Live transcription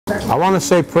I want to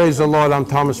say praise the Lord. I'm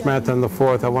Thomas Manton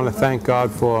IV. I want to thank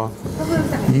God for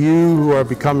you who are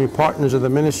becoming partners of the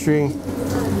ministry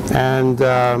and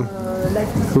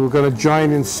who are going to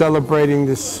join in celebrating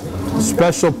this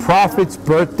special prophet's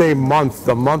birthday month,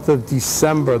 the month of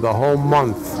December. The whole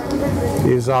month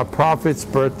is our prophet's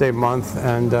birthday month,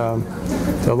 and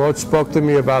the Lord spoke to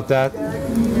me about that.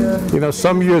 You know,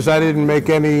 some years I didn't make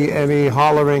any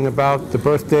hollering about the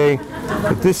birthday,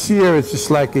 but this year it's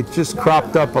just like it just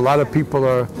cropped up. A lot of people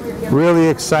are really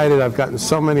excited. I've gotten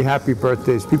so many happy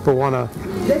birthdays. People want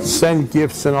to send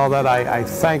gifts and all that. I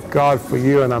thank God for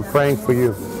you, and I'm praying for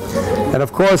you. And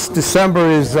of course, December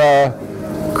is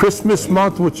Christmas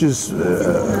month, which is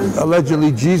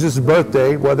allegedly Jesus'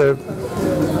 birthday,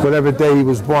 whatever day he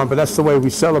was born, but that's the way we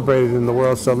celebrate it in the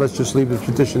world, so let's just leave the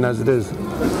tradition as it is.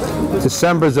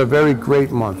 December is a very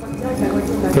great month.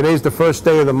 Today's the first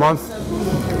day of the month,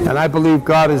 and I believe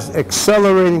God is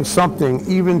accelerating something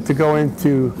even to go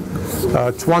into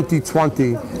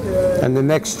 2020 and the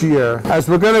next year. As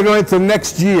we're going to go into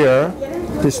next year,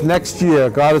 this next year,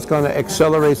 God is going to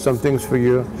accelerate some things for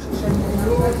you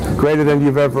greater than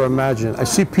you've ever imagined. I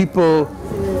see people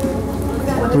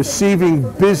receiving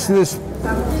business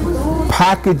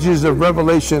packages of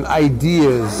revelation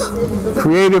ideas,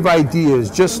 creative ideas,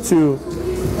 just to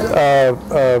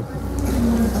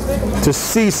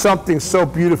see something so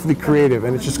beautifully creative,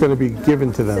 and it's just going to be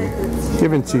given to them,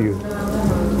 given to you.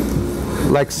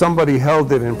 Like somebody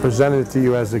held it and presented it to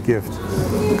you as a gift.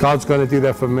 God's going to do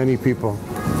that for many people.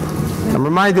 I'm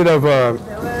reminded of a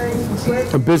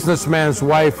businessman's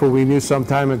wife who we knew some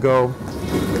time ago,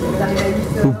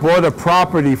 who bought a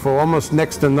property for almost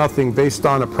next to nothing based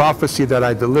on a prophecy that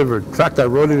I delivered. In fact, I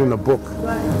wrote it in a book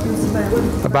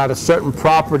about a certain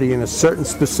property in a certain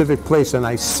specific place, and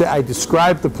I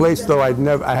described the place, though I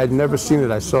had never seen it.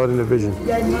 I saw it in a vision.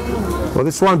 Well,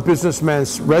 this one businessman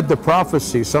read the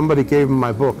prophecy. Somebody gave him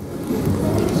my book.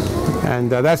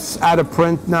 And that's out of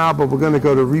print now, but we're going to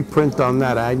go to reprint on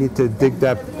that. I need to dig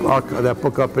that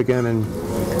book up again and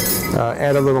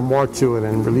add a little more to it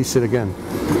and release it again.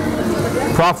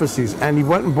 Prophecies. And he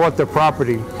went and bought the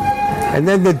property. And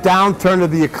then the downturn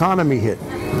of the economy hit,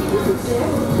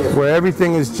 where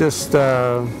everything is just,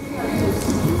 the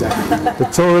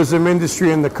tourism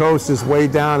industry in the coast is way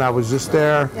down. I was just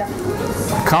there.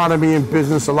 Economy and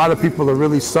business, a lot of people are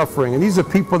really suffering. And these are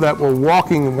people that were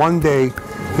walking one day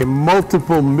in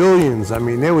multiple millions. I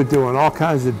mean, they were doing all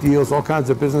kinds of deals, all kinds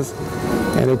of business,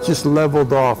 and it just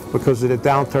leveled off because of the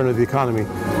downturn of the economy.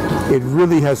 It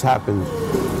really has happened.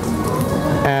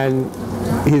 And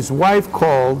his wife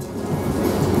called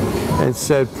and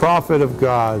said, "Prophet of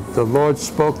God, the Lord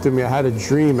spoke to me. I had a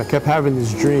dream. I kept having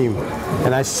this dream,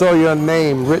 and I saw your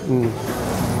name written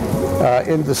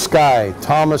in the sky,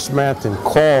 Thomas Manton.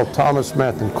 Call, Thomas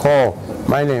Manton, call.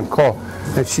 My name, call."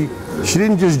 And she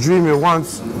didn't just dream it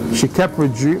once. She kept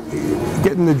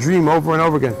getting the dream over and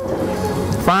over again.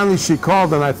 Finally, she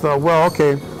called, and I thought, well,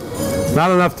 okay,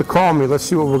 not enough to call me. Let's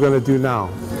see what we're going to do now.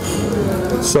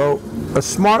 So a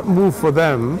smart move for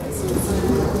them.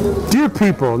 Dear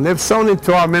people, and they've sown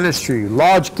into our ministry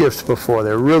large gifts before.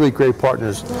 They're really great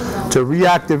partners. To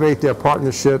reactivate their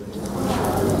partnership.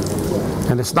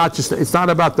 And it's not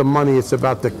about the money, it's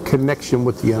about the connection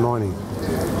with the anointing.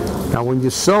 Now, when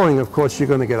you're sowing, of course, you're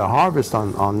going to get a harvest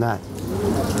on that.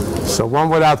 So one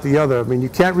without the other. I mean, you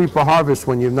can't reap a harvest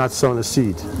when you've not sown a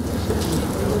seed.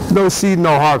 No seed,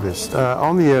 no harvest.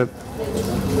 Only a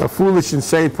foolish,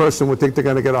 insane person would think they're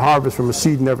going to get a harvest from a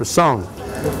seed never sown.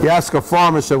 You ask a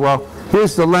farmer, say, well,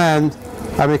 here's the land.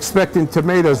 I'm expecting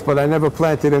tomatoes, but I never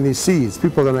planted any seeds.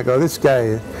 People are going to go, this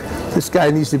guy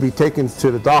needs to be taken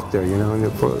to the doctor, you know,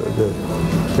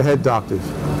 the head doctors.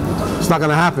 It's not going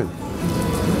to happen.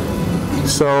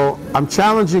 So I'm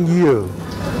challenging you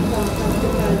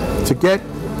to get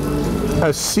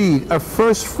a seed, a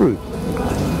first fruit,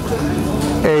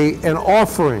 an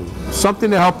offering, something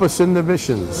to help us in the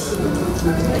missions.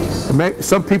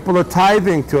 Some people are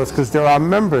tithing to us because they're our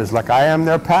members, like I am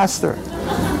their pastor.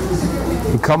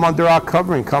 And come under our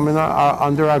covering, come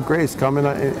under our grace, come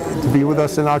to be with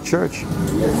us in our church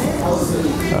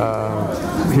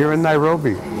here in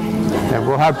Nairobi. And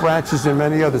we'll have branches in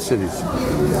many other cities.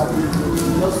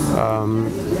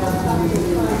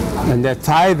 And they're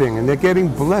tithing, and they're getting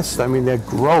blessed. I mean, they're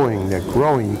growing.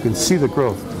 You can see the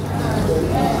growth.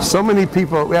 So many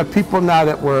people, we have people now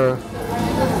that were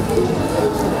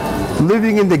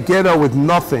living in the ghetto with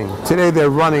nothing. Today they're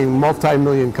running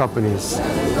multi-million companies,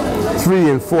 3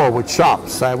 and 4 with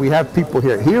shops. We have people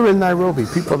here in Nairobi,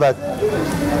 people that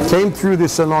came through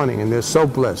this anointing, and they're so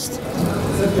blessed.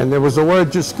 And there was a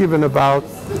word just given about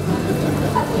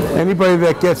Anybody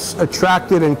that gets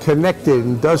attracted and connected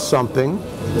and does something,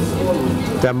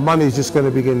 that money is just going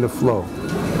to begin to flow.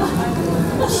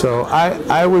 So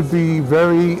I would be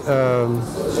very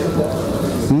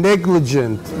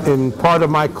negligent in part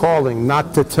of my calling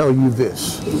not to tell you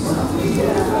this.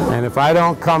 And if I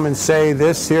don't come and say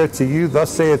this here to you,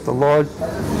 thus saith the Lord,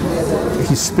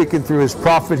 he's speaking through his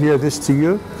prophet here, this to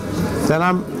you, then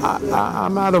I'm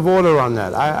out of order on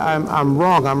that. I'm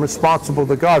wrong. I'm responsible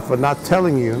to God for not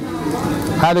telling you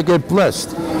how to get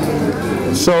blessed.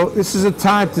 So this is a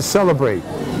time to celebrate.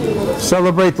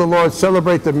 Celebrate the Lord,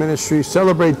 celebrate the ministry,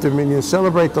 celebrate dominion,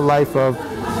 celebrate the life of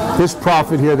this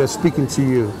prophet here that's speaking to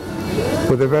you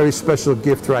with a very special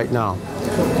gift right now.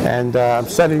 And I'm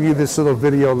sending you this little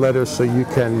video letter so you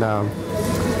can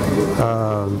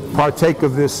partake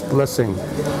of this blessing.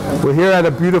 We're here at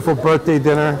a beautiful birthday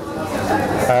dinner.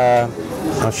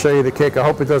 I'll show you the cake. I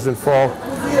hope it doesn't fall.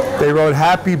 They wrote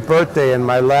happy birthday in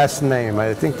my last name.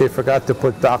 I think they forgot to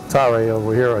put Dr.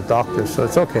 over here, or doctor, so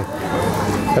it's okay.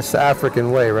 That's the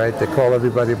African way, right? They call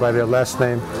everybody by their last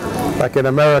name. Like in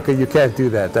America, you can't do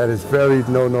that. That is very,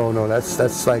 no.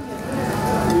 That's like,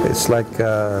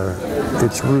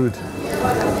 it's rude.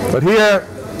 But here,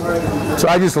 so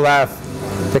I just laugh.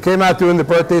 They came out doing the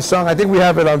birthday song. I think we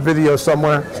have it on video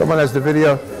somewhere. Someone has the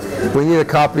video. We need a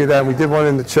copy of that. We did one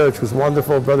in the church. It was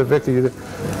wonderful. Brother Victor, you did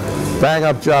bang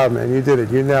up job, man. You did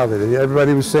it. You nailed it.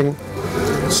 Everybody was singing.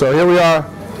 So here we are.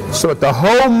 So the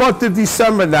whole month of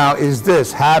December now is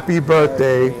this. Happy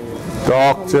birthday,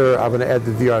 Dr. I'm going to add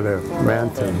the DR there.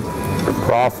 Manton.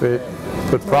 Prophet.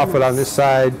 Put prophet on this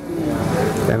side.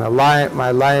 And a lion, my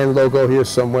lion logo here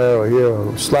somewhere, or here,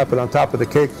 or slap it on top of the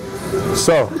cake.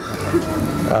 So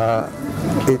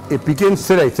it begins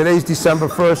today. Today's December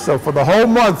 1st. So for the whole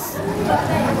month,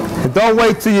 and don't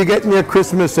wait till you get near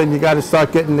Christmas and you got to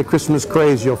start getting the Christmas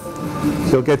craze.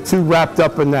 You'll get too wrapped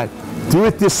up in that. Do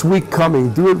it this week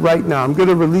coming. Do it right now. I'm going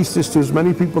to release this to as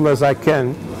many people as I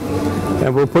can,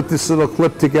 and we'll put this little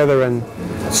clip together and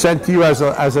send to you as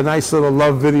a nice little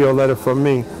love video letter from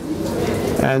me.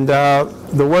 And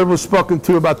the word was spoken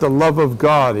to about the love of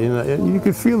God. And you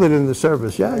could feel it in the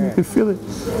service. Yeah, you could feel it.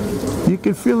 You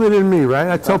can feel it in me, right?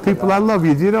 I tell people, I love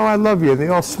you. Do you know I love you? And they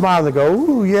all smile and go,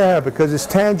 ooh, yeah, because it's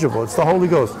tangible. It's the Holy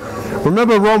Ghost.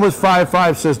 Remember Romans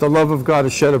 5:5 says the love of God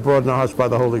is shed abroad in our hearts by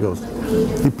the Holy Ghost.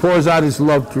 He pours out his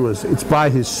love through us. It's by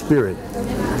his Spirit.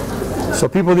 So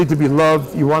people need to be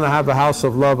loved. You want to have a house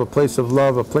of love, a place of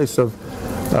love, a place of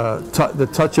the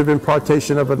touch of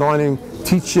impartation of anointing,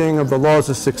 teaching of the laws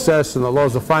of success and the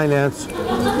laws of finance,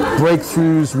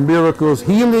 breakthroughs, miracles,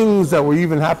 healings that were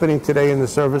even happening today in the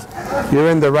service. You're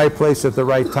in the right place at the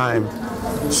right time.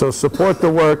 So support the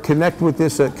work, connect with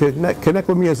this, connect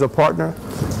with me as a partner,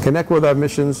 connect with our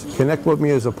missions, connect with me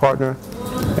as a partner,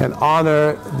 and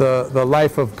honor the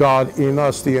life of God in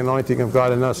us, the anointing of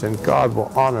God in us, and God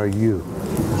will honor you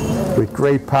with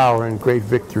great power and great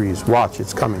victories. Watch,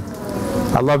 it's coming.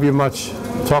 I love you much.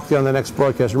 Talk to you on the next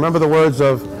broadcast. Remember the words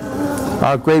of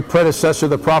our great predecessor,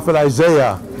 the prophet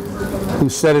Isaiah, who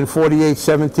said in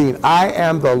 48:17, I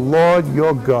am the Lord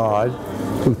your God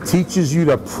who teaches you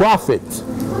to profit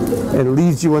and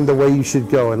leads you in the way you should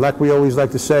go. And like we always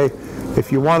like to say, if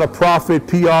you want a prophet,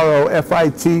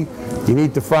 P-R-O-F-I-T, you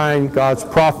need to find God's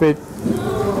prophet,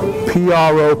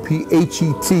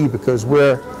 P-R-O-P-H-E-T, because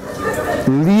we're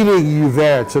leading you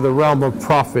there to the realm of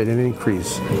profit and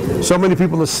increase. So many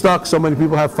people are stuck. So many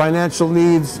people have financial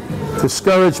needs,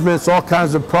 discouragements, all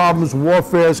kinds of problems,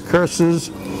 warfares, curses,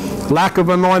 lack of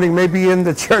anointing, maybe in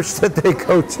the church that they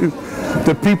go to,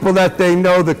 the people that they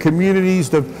know, the communities,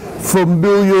 the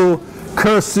familial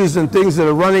curses and things that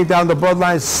are running down the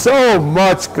bloodline. So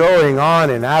much going on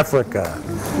in Africa.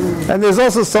 And there's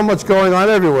also so much going on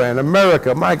everywhere in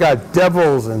America. My God,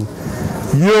 devils, and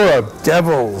Europe,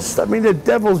 devils. I mean, the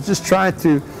devil's just trying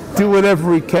to do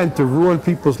whatever he can to ruin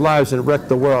people's lives and wreck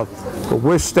the world. But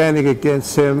we're standing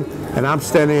against him, and I'm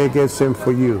standing against him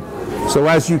for you. So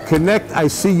as you connect, I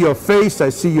see your face, I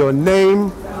see your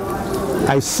name,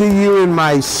 I see you in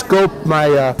my scope, my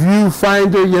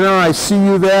viewfinder, you know, I see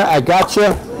you there. I got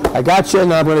you,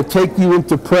 and I'm going to take you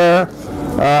into prayer.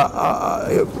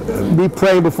 Be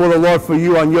praying before the Lord for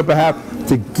you on your behalf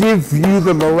to give you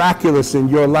the miraculous in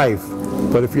your life.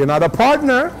 But if you're not a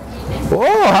partner,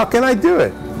 oh, how can I do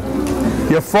it?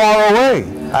 You're far away.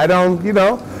 I don't, you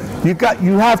know,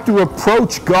 you have to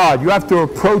approach God. You have to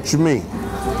approach me.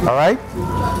 All right?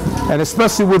 And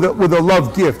especially with a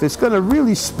love gift. It's going to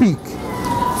really speak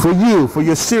for you, for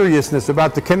your seriousness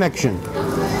about the connection.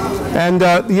 And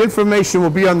the information will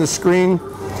be on the screen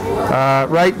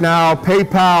right now.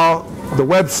 PayPal, the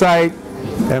website,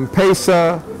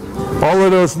 M-Pesa, All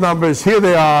of those numbers, here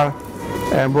they are.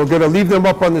 And we're going to leave them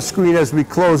up on the screen as we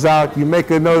close out. You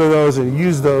make a note of those and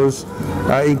use those.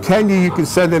 In Kenya, you can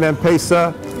send an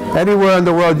M-Pesa. Anywhere in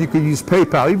the world, you can use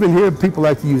PayPal. Even here, people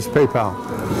like to use PayPal.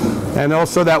 And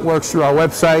also that works through our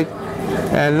website.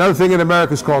 And another thing in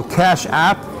America is called Cash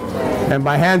App. And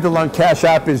my handle on Cash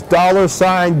App is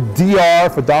 $DR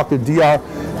for Dr. DR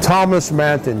Thomas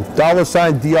Manton.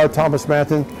 $DR Thomas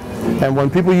Manton. And when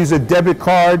people use a debit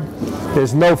card,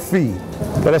 there's no fee.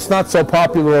 But it's not so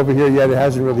popular over here yet. It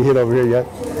hasn't really hit over here yet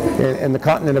in the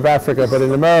continent of Africa. But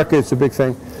in America, it's a big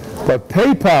thing. But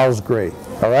PayPal's great,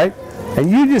 all right? And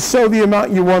you just sow the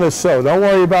amount you want to sow. Don't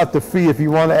worry about the fee if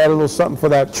you want to add a little something for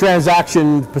that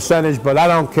transaction percentage, but I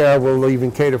don't care. We'll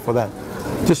even cater for that.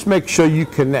 Just make sure you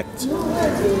connect.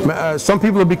 Some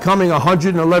people are becoming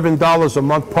 $111 a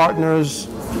month partners.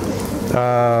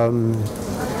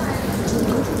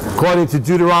 According to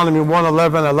Deuteronomy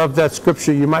 1:11, I love that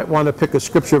scripture. You might want to pick a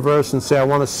scripture verse and say, I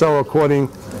want to sow according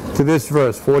to this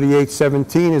verse.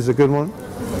 48:17 is a good one.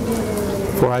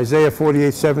 For Isaiah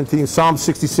 48:17. Psalm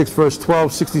 66 verse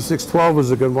 12. 66:12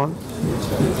 is a good one.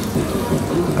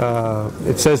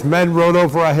 It says, men rode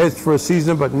over our heads for a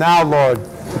season, but now, Lord,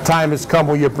 the time has come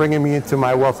where you're bringing me into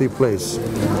my wealthy place.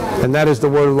 And that is the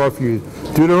word of the Lord for you.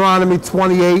 Deuteronomy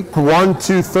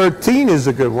 28:1-13 is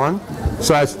a good one.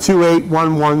 So that's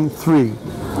 28113.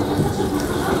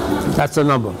 That's a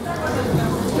number.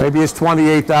 Maybe it's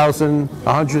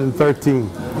 28,113.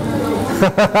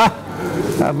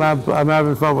 I'm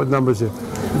having fun with numbers here.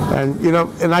 And you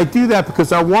know, and I do that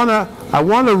because I wanna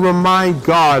remind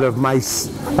God of my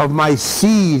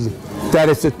seed, that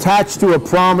it's attached to a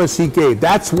promise he gave.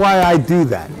 That's why I do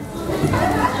that.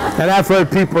 And I've heard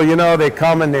people, you know, they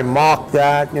come and they mock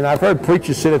that. You know, I've heard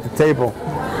preachers sit at the table,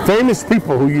 famous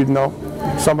people who you'd know,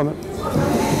 some of them.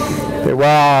 They,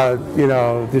 well, you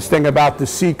know, this thing about the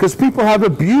seed, because people have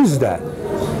abused that.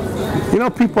 You know,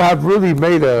 people have really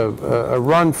made a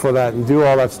run for that and do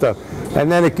all that stuff. And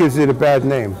then it gives it a bad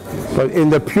name. But in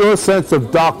the pure sense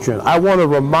of doctrine, I want to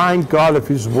remind God of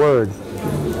his word.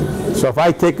 So if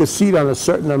I take a seed on a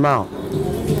certain amount,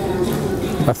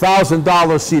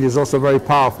 $1,000 seed is also very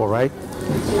powerful, right?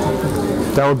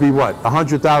 That would be what?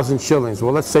 100,000 shillings.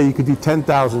 Well, let's say you could do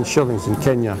 10,000 shillings in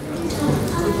Kenya.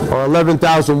 Or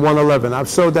 11,111. I've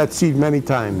sowed that seed many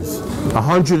times.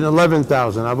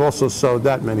 111,000. I've also sowed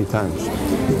that many times.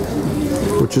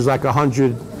 Which is like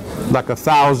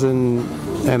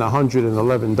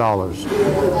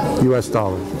 $1,111 US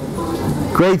dollars.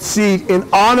 Great seed in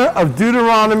honor of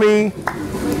Deuteronomy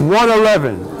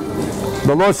 1:11.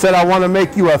 The Lord said, I want to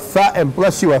make you and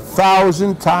bless you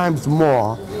 1,000 times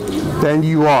more than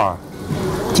you are.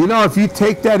 Do you know, if you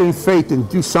take that in faith and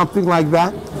do something like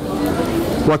that,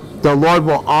 what the Lord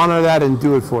will honor that and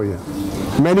do it for you.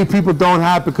 Many people don't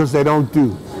have because they don't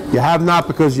do. You have not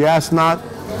because you ask not,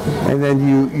 and then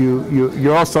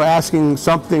you're also asking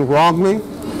something wrongly,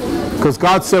 because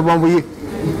God said when we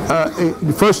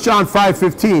 1 John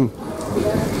 5:15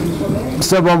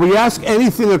 said, when we ask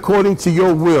anything according to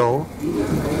your will,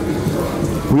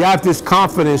 we have this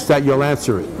confidence that you'll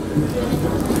answer it.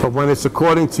 But when it's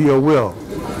according to your will,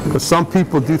 because some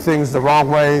people do things the wrong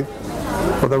way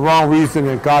for the wrong reason,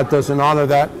 and God doesn't honor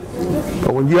that.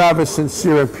 But when you have a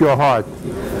sincere and pure heart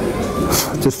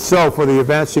to sow for the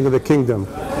advancing of the kingdom,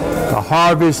 the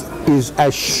harvest is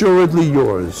assuredly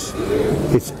yours.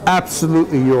 It's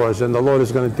absolutely yours, and the Lord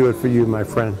is going to do it for you, my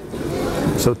friend.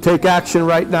 So take action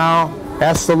right now.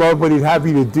 Ask the Lord what he'd have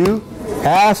you to do.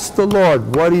 Ask the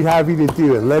Lord what he'd have you to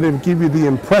do, and let him give you the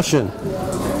impression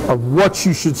of what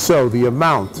you should sow, the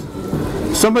amount.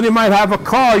 Somebody might have a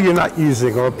car you're not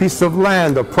using, or a piece of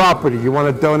land or property you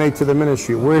want to donate to the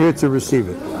ministry. We're here to receive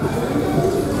it.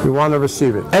 We want to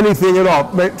receive it. Anything at all.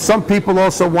 Some people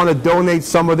also want to donate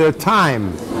some of their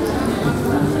time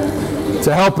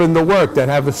to help in the work, that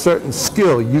have a certain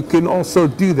skill. You can also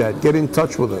do that. Get in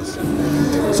touch with us.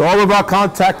 So all of our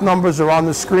contact numbers are on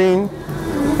the screen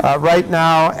right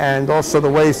now, and also the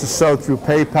ways to sow through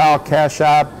PayPal, Cash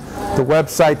App, the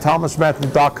website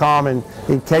thomasmanton.com, and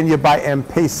in Kenya by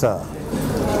M-Pesa.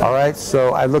 All right,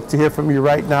 so I look to hear from you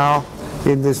right now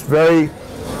in this very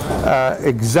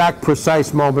exact,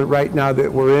 precise moment right now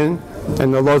that we're in,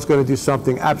 and the Lord's going to do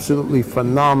something absolutely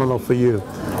phenomenal for you.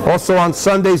 Also on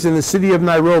Sundays in the city of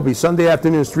Nairobi, Sunday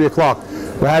afternoons, 3 o'clock,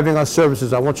 we're having our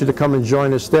services. I want you to come and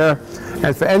join us there.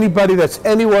 And for anybody that's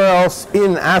anywhere else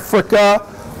in Africa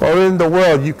or in the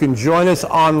world, you can join us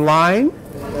online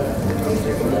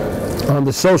on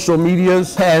the social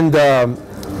medias, and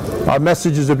our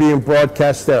messages are being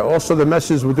broadcast there. Also, the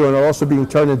messages we're doing are also being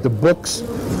turned into books,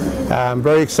 I'm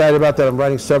very excited about that. I'm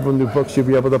writing several new books. You'll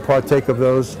be able to partake of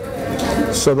those.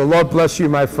 So the Lord bless you,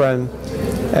 my friend.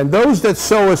 And those that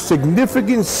sow a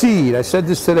significant seed, I said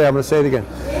this today, I'm going to say it again.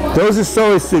 Those that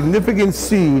sow a significant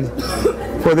seed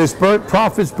for this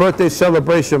Prophet's Birthday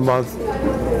Celebration Month,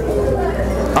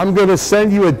 I'm going to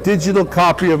send you a digital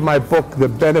copy of my book, The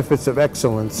Benefits of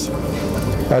Excellence,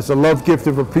 as a love gift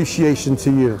of appreciation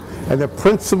to you. And the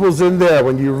principles in there,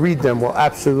 when you read them, will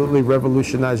absolutely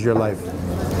revolutionize your life.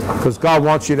 Because God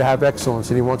wants you to have excellence,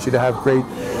 and He wants you to have great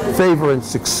favor and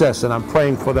success, and I'm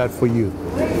praying for that for you.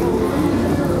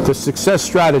 The success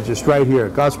strategist right here,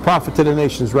 God's prophet to the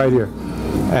nations right here,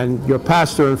 and your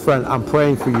pastor and friend, I'm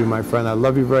praying for you, my friend. I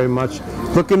love you very much.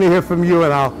 Looking to hear from you,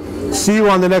 and I'll see you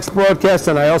on the next broadcast,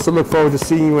 and I also look forward to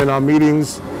seeing you in our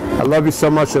meetings. I love you so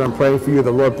much, and I'm praying for you.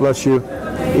 The Lord bless you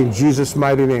in Jesus'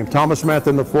 mighty name. Thomas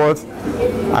Manton IV,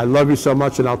 I love you so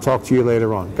much, and I'll talk to you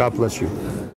later on. God bless you.